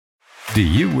Do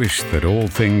you wish that all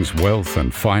things wealth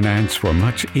and finance were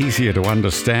much easier to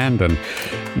understand and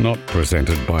not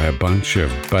presented by a bunch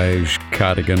of beige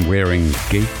cardigan-wearing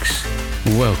geeks?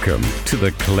 Welcome to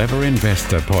the Clever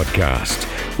Investor Podcast,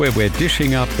 where we're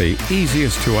dishing up the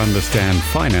easiest to understand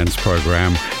finance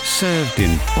program served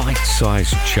in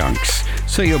bite-sized chunks,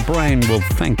 so your brain will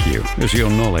thank you as your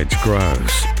knowledge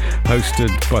grows.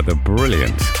 Hosted by the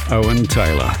brilliant Owen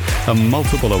Taylor, a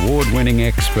multiple award-winning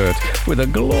expert with a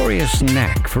glorious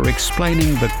knack for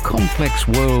explaining the complex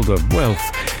world of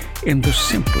wealth in the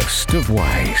simplest of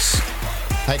ways.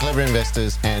 Hey Clever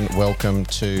Investors, and welcome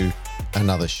to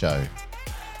another show.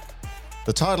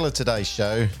 The title of today's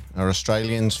show are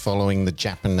Australians following the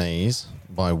Japanese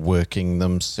by working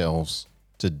themselves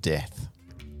to death.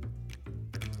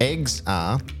 Eggs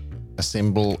are a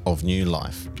symbol of new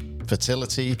life,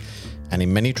 fertility, and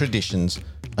in many traditions,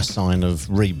 a sign of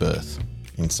rebirth.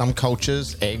 In some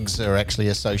cultures, eggs are actually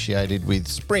associated with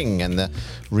spring and the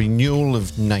renewal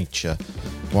of nature,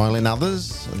 while in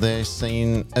others, they're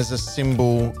seen as a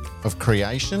symbol of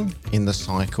creation in the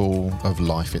cycle of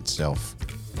life itself.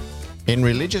 In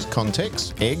religious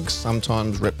contexts, eggs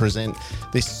sometimes represent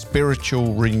this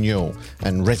spiritual renewal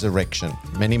and resurrection.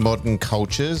 Many modern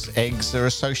cultures, eggs are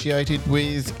associated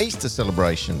with Easter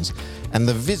celebrations and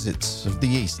the visits of the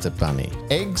Easter bunny.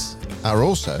 Eggs are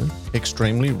also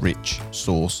extremely rich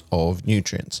source of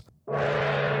nutrients.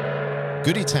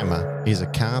 Gudetama is a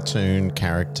cartoon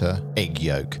character egg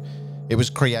yolk. It was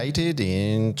created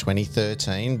in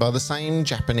 2013 by the same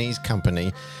Japanese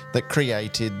company that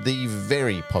created the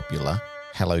very popular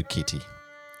Hello Kitty.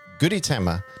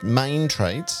 Gudetama's main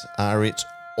traits are it's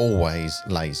always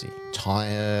lazy,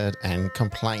 tired and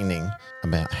complaining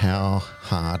about how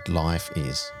hard life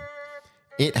is.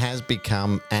 It has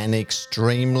become an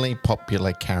extremely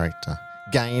popular character,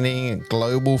 gaining a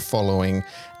global following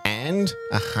and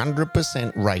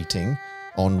 100% rating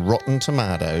on Rotten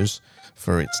Tomatoes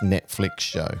for its Netflix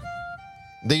show.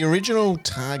 The original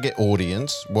target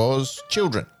audience was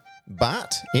children,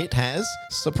 but it has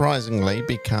surprisingly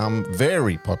become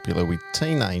very popular with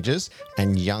teenagers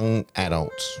and young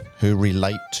adults who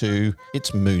relate to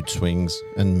its mood swings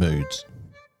and moods.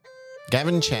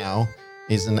 Gavin Chau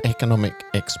is an economic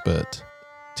expert.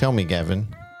 Tell me, Gavin,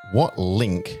 what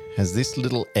link has this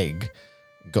little egg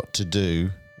got to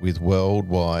do with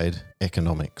worldwide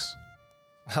economics?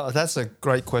 Oh, that's a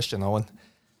great question, Owen.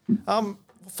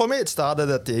 For me, it started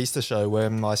at the Easter show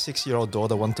when my 6-year-old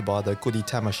daughter wanted to buy the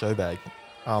Gudetama show bag,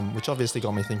 which obviously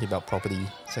got me thinking about property,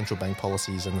 central bank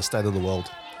policies, and the state of the world.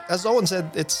 As Owen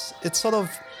said, it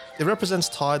represents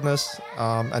tiredness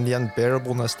and the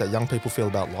unbearableness that young people feel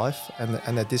about life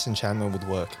and their disenchantment with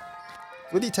work.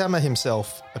 Gudetama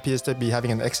himself appears to be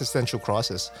having an existential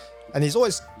crisis, and he's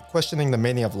always questioning the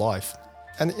meaning of life.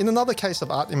 And in another case of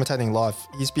art imitating life,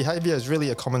 his behaviour is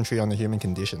really a commentary on the human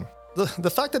condition. The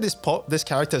fact that this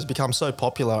character has become so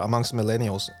popular amongst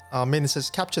millennials means it's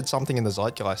captured something in the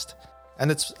zeitgeist. And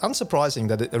it's unsurprising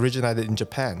that it originated in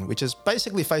Japan, which has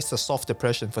basically faced a soft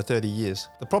depression for 30 years.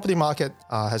 The property market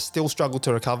has still struggled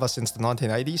to recover since the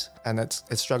 1980s, and it's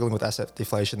struggling with asset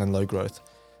deflation and low growth.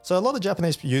 So a lot of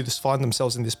Japanese youths find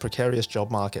themselves in this precarious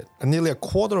job market, and nearly a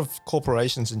quarter of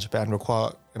corporations in Japan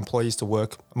require employees to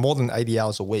work more than 80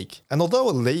 hours a week. And although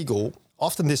illegal,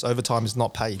 often this overtime is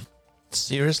not paid.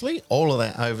 Seriously? All of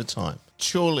that overtime?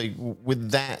 Surely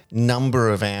with that number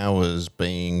of hours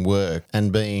being worked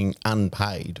and being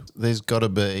unpaid, there's got to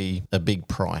be a big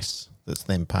price that's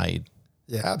then paid.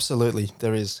 Yeah, absolutely,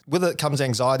 there is. With it comes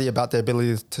anxiety about their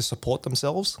ability to support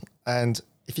themselves, and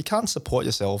if you can't support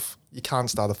yourself, you can't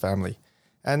start a family.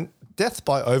 And death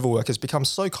by overwork has become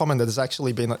so common that there's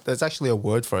actually a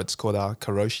word for it. It's called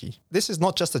karoshi. This is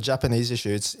not just a Japanese issue.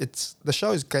 It's the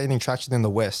show is gaining traction in the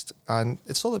West, and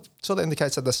it sort of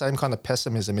indicates that the same kind of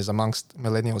pessimism is amongst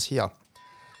millennials here.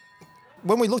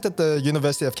 When we looked at the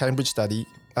University of Cambridge study,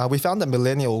 we found that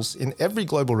millennials in every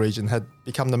global region had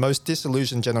become the most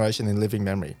disillusioned generation in living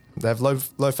memory. They have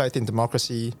low faith in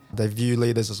democracy. They view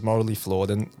leaders as morally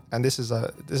flawed, and this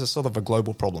is sort of a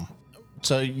global problem.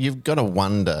 So you've got to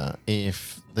wonder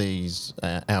if these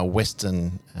our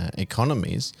Western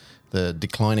economies, the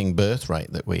declining birth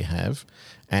rate that we have,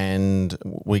 and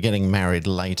we're getting married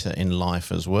later in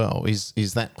life as well.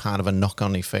 Is that part of a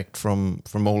knock-on effect from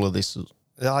all of this?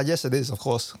 Yes, it is, of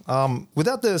course.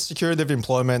 Without the security of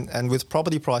employment and with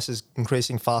property prices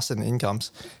increasing faster than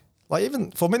incomes, like even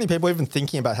for many people, even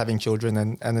thinking about having children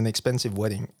and an expensive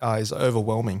wedding is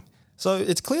overwhelming. So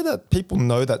it's clear that people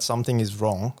know that something is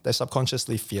wrong. They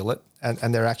subconsciously feel it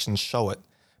and their actions show it,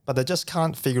 but they just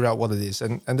can't figure out what it is.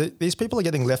 And these people are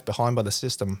getting left behind by the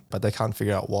system, but they can't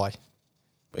figure out why.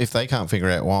 If they can't figure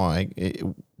out why,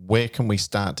 where can we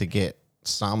start to get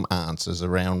some answers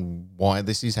around why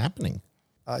this is happening?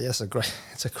 Yes,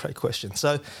 it's a great question.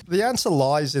 So the answer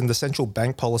lies in the central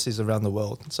bank policies around the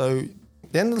world. So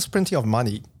the endless printing of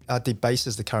money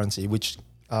debases the currency, which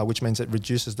means it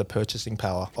reduces the purchasing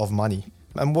power of money.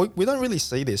 And we don't really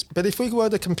see this. But if we were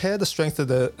to compare the strength of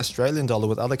the Australian dollar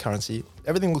with other currency,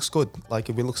 everything looks good. Like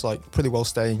it looks like pretty well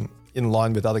staying in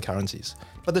line with other currencies.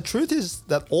 But the truth is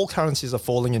that all currencies are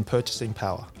falling in purchasing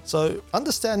power. So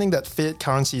understanding that fiat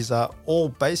currencies are all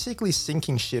basically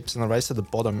sinking ships in the race to the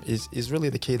bottom is really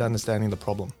the key to understanding the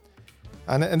problem.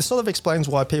 And it sort of explains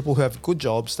why people who have good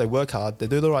jobs, they work hard, they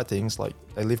do the right things, like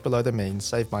they live below their means,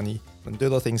 save money, and do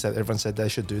the things that everyone said they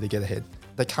should do to get ahead.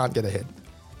 They can't get ahead.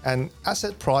 And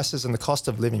asset prices and the cost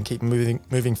of living keep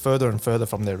moving further and further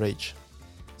from their reach.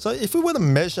 So if we were to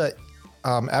measure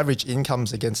average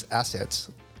incomes against assets,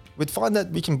 we'd find that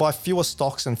we can buy fewer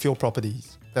stocks and fewer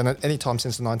properties than at any time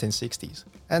since the 1960s.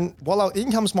 And while our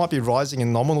incomes might be rising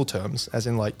in nominal terms, as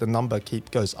in like the number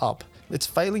goes up, it's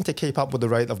failing to keep up with the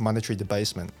rate of monetary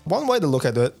debasement. One way to look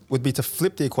at it would be to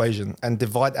flip the equation and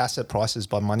divide asset prices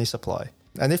by money supply.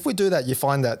 And if we do that, you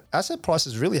find that asset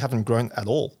prices really haven't grown at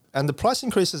all. And the price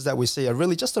increases that we see are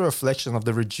really just a reflection of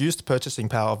the reduced purchasing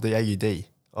power of the AUD,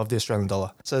 of the Australian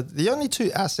dollar. So the only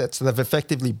two assets that have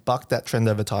effectively bucked that trend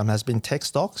over time has been tech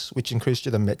stocks, which increased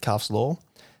due to Metcalfe's law.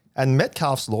 And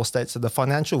Metcalfe's law states that the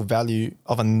financial value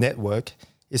of a network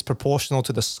is proportional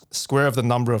to the square of the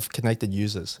number of connected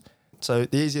users. So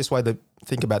the easiest way to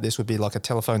think about this would be like a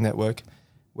telephone network,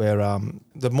 where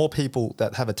the more people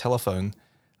that have a telephone,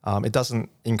 it doesn't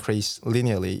increase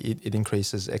linearly, it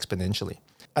increases exponentially.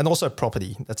 And also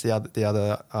property, that's the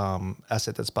other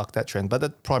asset that's bucked that trend, but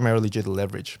that's primarily due to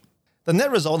leverage. The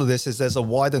net result of this is there's a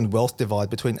widened wealth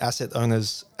divide between asset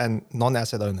owners and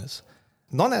non-asset owners.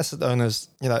 Non-asset owners,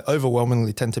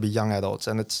 overwhelmingly tend to be young adults,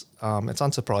 and it's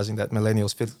unsurprising that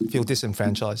millennials feel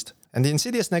disenfranchised. And the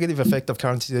insidious negative effect of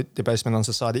currency debasement on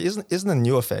society isn't a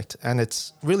new effect, and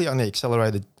it's really only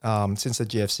accelerated since the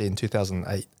GFC in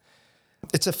 2008.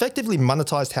 It's effectively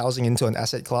monetized housing into an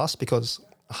asset class because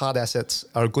hard assets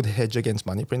are a good hedge against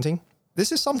money printing.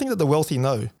 This is something that the wealthy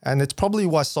know, and it's probably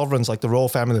why sovereigns like the Royal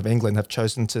Family of England have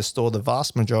chosen to store the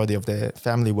vast majority of their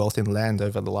family wealth in land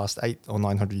over the last 800 or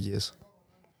 900 years.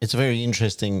 It's very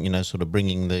interesting, sort of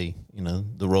bringing the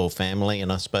royal family,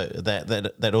 and I suppose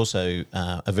that also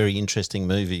a very interesting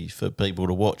movie for people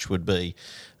to watch would be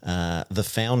The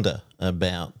Founder,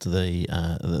 about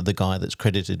the guy that's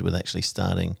credited with actually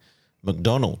starting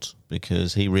McDonald's,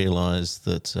 because he realised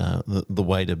that the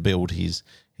way to build his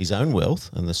own wealth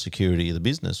and the security of the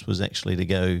business was actually to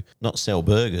go not sell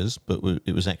burgers, but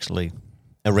it was actually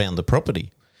around the property.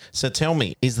 So tell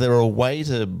me, is there a way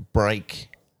to break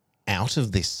out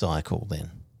of this cycle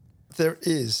then? There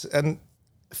is. And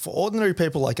for ordinary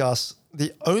people like us,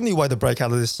 the only way to break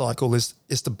out of this cycle is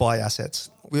to buy assets.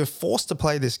 We are forced to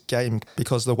play this game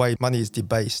because of the way money is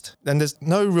debased. And there's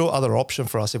no real other option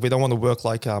for us if we don't want to work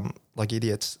like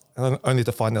idiots, only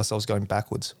to find ourselves going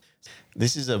backwards.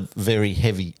 This is a very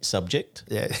heavy subject,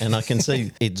 yeah. And I can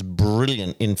see it's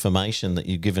brilliant information that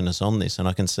you've given us on this, and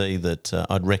I can see that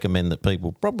I'd recommend that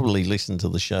people probably listen to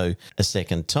the show a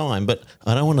second time, but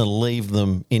I don't want to leave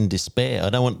them in despair. I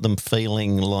don't want them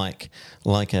feeling like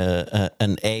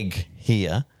an egg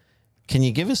here. Can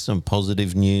you give us some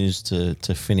positive news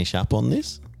to finish up on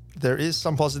this? There is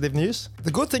some positive news.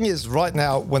 The good thing is right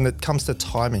now, when it comes to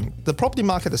timing, the property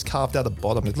market has carved out a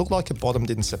bottom. It looked like it bottomed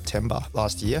in September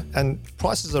last year, and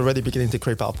prices are already beginning to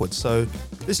creep upwards. So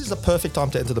this is a perfect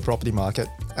time to enter the property market.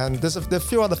 And there are a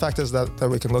few other factors that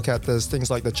we can look at. There's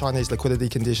things like the Chinese liquidity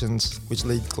conditions, which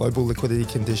lead global liquidity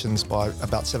conditions by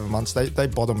about 7 months. They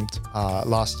bottomed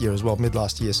last year as well, mid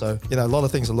last year. So, a lot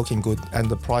of things are looking good, and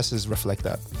the prices reflect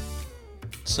that.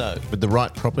 So, with the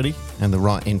right property and the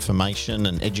right information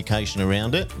and education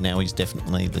around it, now is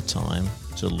definitely the time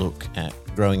to look at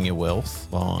growing your wealth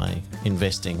by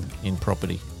investing in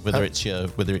property, whether it's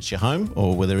your home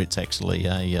or whether it's actually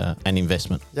an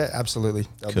investment. Yeah, absolutely.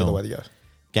 That'll be the way to go.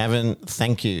 Gavin,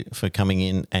 thank you for coming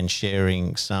in and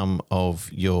sharing some of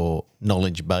your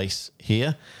knowledge base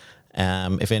here.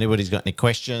 If anybody's got any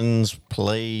questions,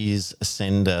 please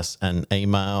send us an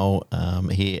email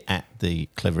here at the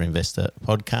Clever Investor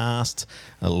Podcast.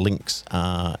 Links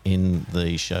are in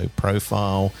the show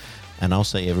profile. And I'll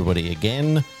see everybody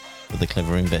again for the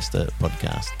Clever Investor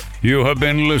Podcast. You have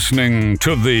been listening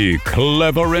to the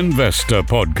Clever Investor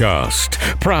Podcast,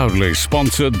 proudly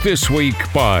sponsored this week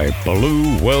by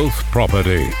Blue Wealth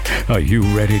Property. Are you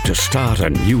ready to start a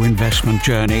new investment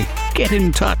journey? Get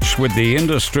in touch with the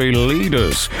industry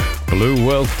leaders, Blue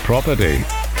Wealth Property.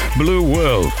 Blue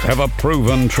Wealth have a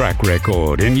proven track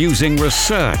record in using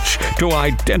research to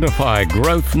identify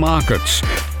growth markets,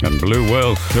 and Blue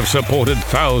Wealth have supported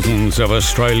thousands of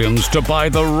Australians to buy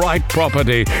the right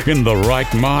property in the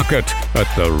right market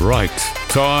at the right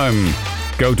time.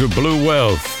 Go to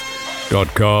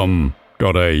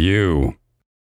bluewealth.com.au.